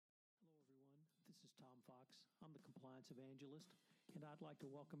Tom Fox. I'm the Compliance Evangelist, and I'd like to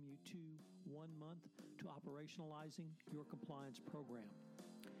welcome you to 1 month to operationalizing your compliance program.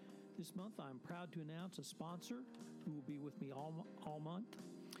 This month, I'm proud to announce a sponsor who will be with me all month.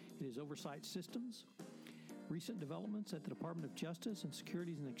 It is Oversight Systems. Recent developments at the Department of Justice and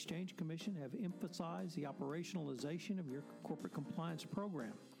Securities and Exchange Commission have emphasized the operationalization of your corporate compliance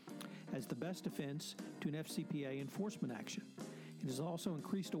program as the best defense to an FCPA enforcement action. It has also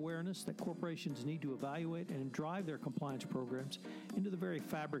increased awareness that corporations need to evaluate and drive their compliance programs into the very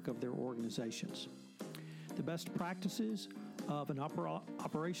fabric of their organizations. The best practices of an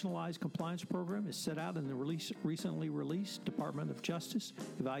operationalized compliance program is set out in the recently released Department of Justice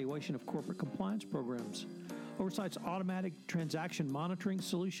Evaluation of Corporate Compliance Programs. Oversight's automatic transaction monitoring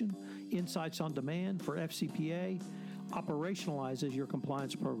solution, Insights on Demand for FCPA, operationalizes your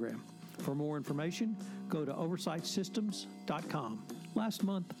compliance program. For more information, go to oversightsystems.com. Last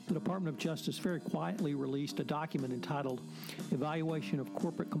month, the Department of Justice very quietly released a document entitled Evaluation of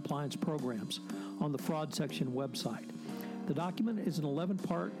Corporate Compliance Programs on the Fraud Section website. The document is an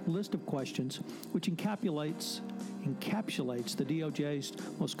 11-part list of questions which encapsulates the DOJ's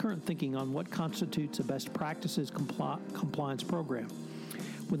most current thinking on what constitutes a best practices compliance program.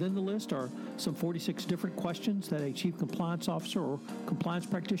 Within the list are some 46 different questions that a chief compliance officer or compliance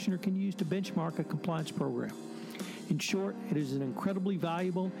practitioner can use to benchmark a compliance program. In short, it is an incredibly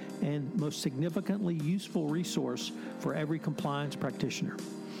valuable and most significantly useful resource for every compliance practitioner.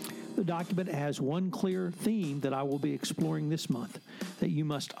 The document has one clear theme that I will be exploring this month, that you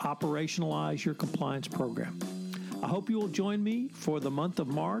must operationalize your compliance program. I hope you will join me for the month of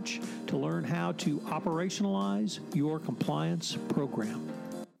March to learn how to operationalize your compliance program.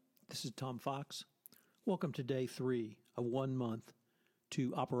 This is Tom Fox. Welcome to day 3 of 1 month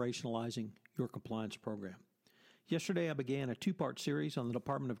to operationalizing your compliance program. Yesterday, I began a 2-part series on the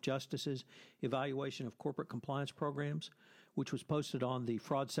Department of Justice's evaluation of corporate compliance programs, which was posted on the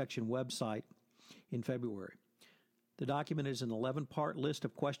Fraud Section website in February. The document is an 11-part list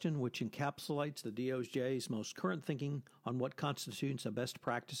of questions which encapsulates the DOJ's most current thinking on what constitutes a best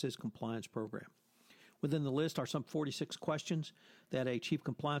practices compliance program. Within the list are some 46 questions that a chief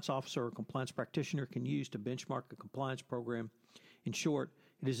compliance officer or compliance practitioner can use to benchmark a compliance program. In short,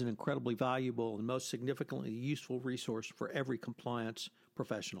 it is an incredibly valuable and most significantly useful resource for every compliance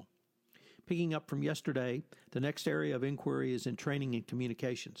professional. Picking up from yesterday, the next area of inquiry is in training and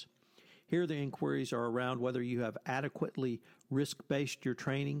communications. Here the inquiries are around whether you have adequately risk-based your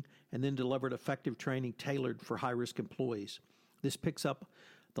training and then delivered effective training tailored for high-risk employees. This picks up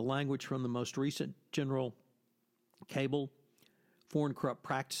the language from the most recent General Cable Foreign Corrupt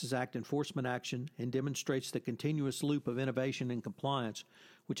Practices Act enforcement action and demonstrates the continuous loop of innovation and compliance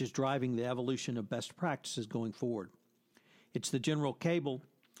which is driving the evolution of best practices going forward. It's the General Cable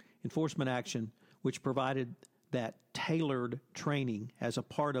enforcement action which provided that tailored training as a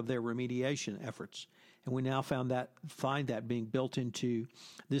part of their remediation efforts, and we now find that being built into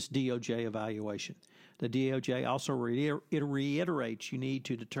this DOJ evaluation. The DOJ also reiterates you need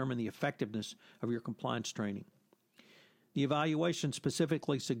to determine the effectiveness of your compliance training. The evaluation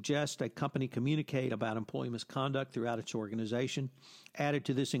specifically suggests a company communicate about employee misconduct throughout its organization. Added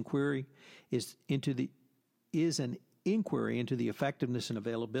to this inquiry is an inquiry into the effectiveness and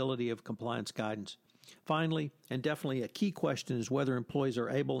availability of compliance guidance. Finally, and definitely a key question, is whether employees are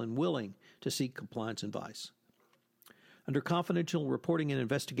able and willing to seek compliance advice. Under confidential reporting and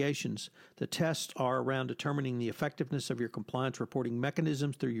investigations, the tests are around determining the effectiveness of your compliance reporting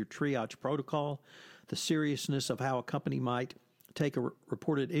mechanisms through your triage protocol, the seriousness of how a company might take a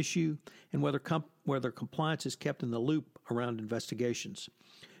reported issue, and whether compliance is kept in the loop around investigations.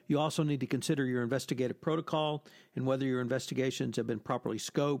 You also need to consider your investigative protocol and whether your investigations have been properly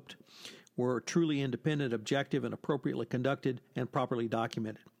scoped, were truly independent, objective, and appropriately conducted, and properly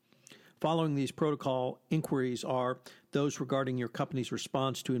documented. Following these protocol inquiries are those regarding your company's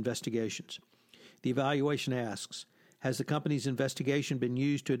response to investigations. The evaluation asks, has the company's investigation been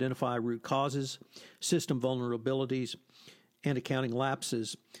used to identify root causes, system vulnerabilities, and accounting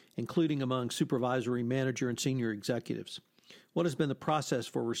lapses, including among supervisory, manager, and senior executives? What has been the process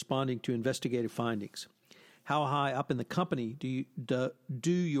for responding to investigative findings? How high up in the company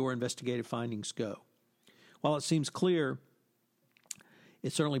do your investigative findings go? While it seems clear,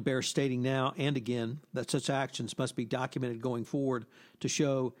 it certainly bears stating now and again that such actions must be documented going forward to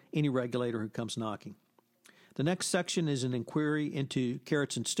show any regulator who comes knocking. The next section is an inquiry into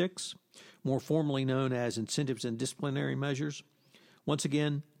carrots and sticks, more formally known as incentives and disciplinary measures. Once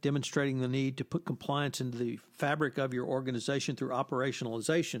again, demonstrating the need to put compliance into the fabric of your organization through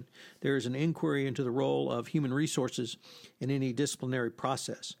operationalization, there is an inquiry into the role of human resources in any disciplinary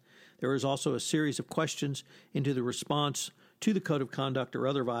process. There is also a series of questions into the response to the code of conduct or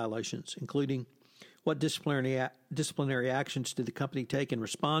other violations, including what disciplinary actions did the company take in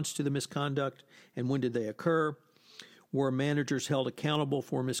response to the misconduct and when did they occur? Were managers held accountable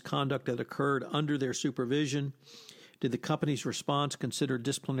for misconduct that occurred under their supervision? Did the company's response consider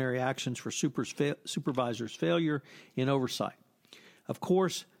disciplinary actions for supervisors' failure in oversight? Of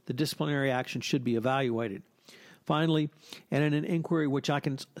course, the disciplinary action should be evaluated. Finally, and in an inquiry which I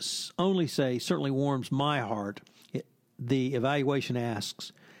can only say certainly warms my heart, the evaluation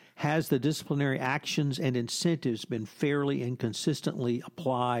asks, has the disciplinary actions and incentives been fairly and consistently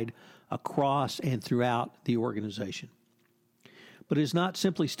applied across and throughout the organization? But it is not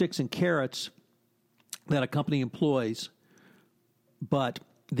simply sticks and carrots that a company employs, but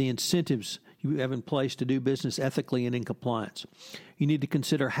the incentives you have in place to do business ethically and in compliance. You need to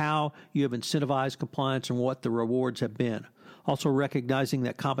consider how you have incentivized compliance and what the rewards have been. Also recognizing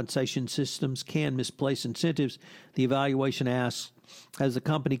that compensation systems can misplace incentives, the evaluation asks, has the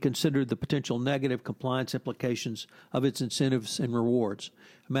company considered the potential negative compliance implications of its incentives and rewards?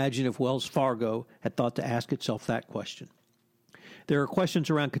 Imagine if Wells Fargo had thought to ask itself that question. There are questions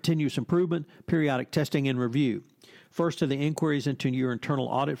around continuous improvement, periodic testing, and review. First are the inquiries into your internal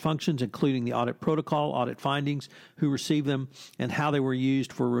audit functions, including the audit protocol, audit findings, who received them, and how they were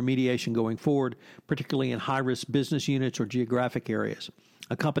used for remediation going forward, particularly in high-risk business units or geographic areas.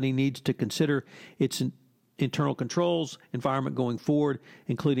 A company needs to consider its internal controls environment going forward,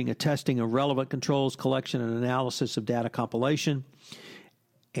 including a testing of relevant controls, collection and analysis of data compilation,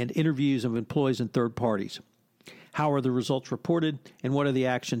 and interviews of employees and third parties. How are the results reported, and what are the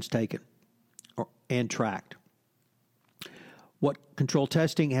actions taken and tracked? What control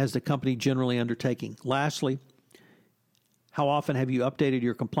testing has the company generally undertaking? Lastly, how often have you updated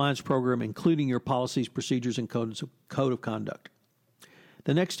your compliance program, including your policies, procedures, and code of conduct?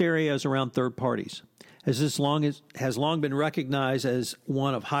 The next area is around third parties. As this has long been recognized as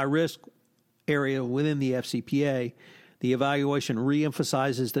one of high risk area within the FCPA, the evaluation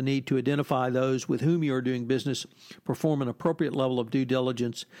reemphasizes the need to identify those with whom you are doing business, perform an appropriate level of due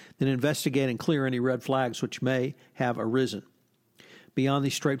diligence, then investigate and clear any red flags which may have arisen. Beyond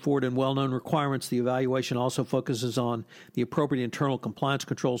these straightforward and well-known requirements, the evaluation also focuses on the appropriate internal compliance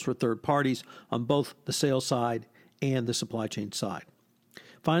controls for third parties on both the sales side and the supply chain side.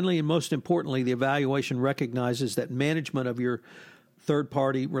 Finally, and most importantly, the evaluation recognizes that management of your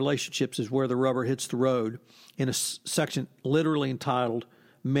third-party relationships is where the rubber hits the road in a section literally entitled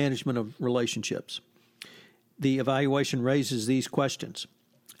Management of Relationships. The evaluation raises these questions.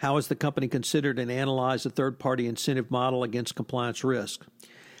 How has the company considered and analyzed the third-party incentive model against compliance risk?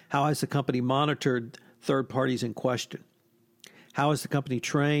 How has the company monitored third parties in question? How has the company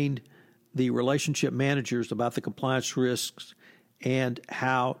trained the relationship managers about the compliance risks and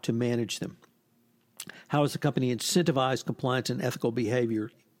how to manage them? How has the company incentivized compliance and ethical behavior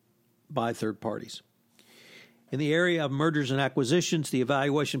by third parties? In the area of mergers and acquisitions, the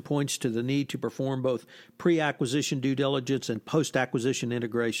evaluation points to the need to perform both pre-acquisition due diligence and post-acquisition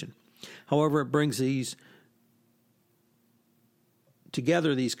integration. However, it brings these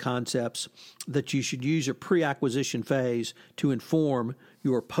concepts that you should use your pre-acquisition phase to inform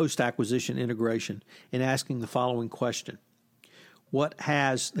your post-acquisition integration in asking the following question. What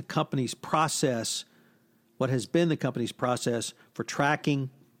has been the company's process for tracking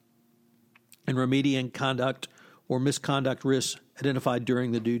and remediating conduct or misconduct risks identified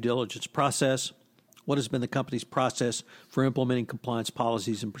during the due diligence process? What has been the company's process for implementing compliance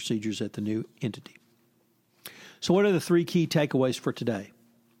policies and procedures at the new entity? So what are the three key takeaways for today?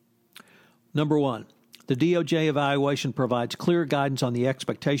 Number one, the DOJ evaluation provides clear guidance on the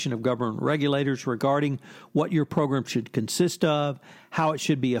expectation of government regulators regarding what your program should consist of, how it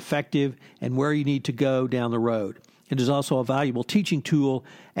should be effective, and where you need to go down the road. It is also a valuable teaching tool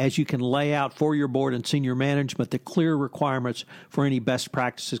as you can lay out for your board and senior management the clear requirements for any best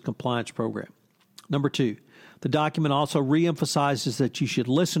practices compliance program. Number two, the document also reemphasizes that you should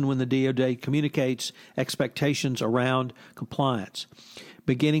listen when the DOJ communicates expectations around compliance.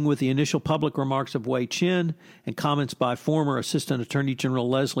 Beginning with the initial public remarks of Wei Chin and comments by former Assistant Attorney General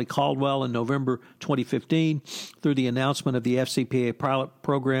Leslie Caldwell in November 2015 through the announcement of the FCPA pilot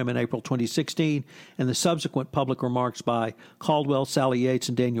program in April 2016 and the subsequent public remarks by Caldwell, Sally Yates,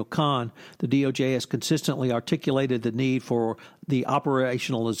 and Daniel Kahn, the DOJ has consistently articulated the need for the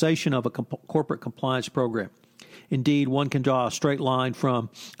operationalization of a corporate compliance program. Indeed, one can draw a straight line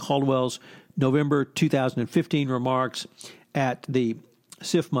from Caldwell's November 2015 remarks at the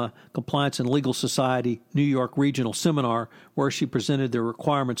SIFMA Compliance and Legal Society New York Regional Seminar, where she presented the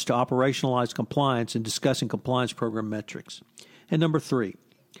requirements to operationalize compliance and discussing compliance program metrics. And number three,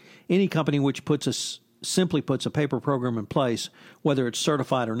 Any company which simply puts a paper program in place, whether it's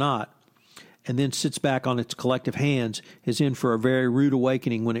certified or not, and then sits back on its collective hands, is in for a very rude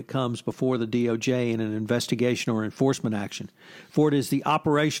awakening when it comes before the DOJ in an investigation or enforcement action. For it is the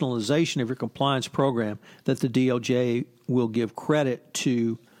operationalization of your compliance program that the DOJ will give credit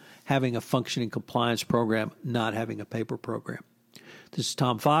to having a functioning compliance program, not having a paper program. This is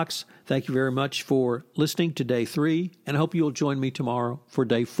Tom Fox. Thank you very much for listening to Day 3, and I hope you'll join me tomorrow for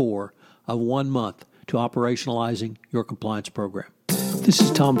Day 4 of 1 month to operationalizing your compliance program. This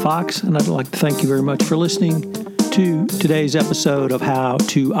is Tom Fox, and I'd like to thank you very much for listening to today's episode of How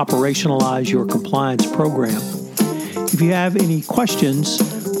to Operationalize Your Compliance Program. If you have any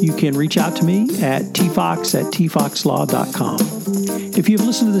questions, you can reach out to me at tfox@tfoxlaw.com. If you've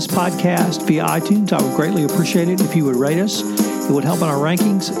listened to this podcast via iTunes, I would greatly appreciate it if you would rate us. It would help in our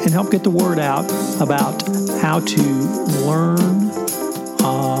rankings and help get the word out about how to learn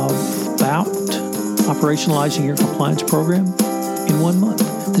about operationalizing your compliance program in 1 month.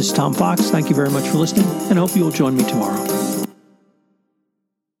 This is Tom Fox. Thank you very much for listening, and I hope you'll join me tomorrow.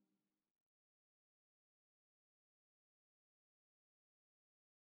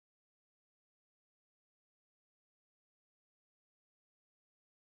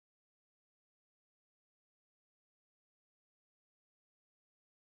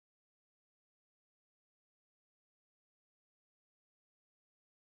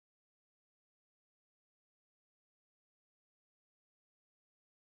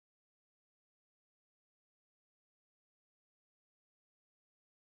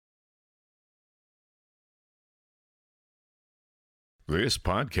 This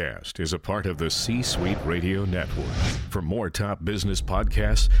podcast is a part of the C-Suite Radio Network. For more top business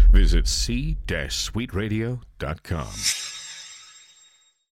podcasts, visit c-suiteradio.com.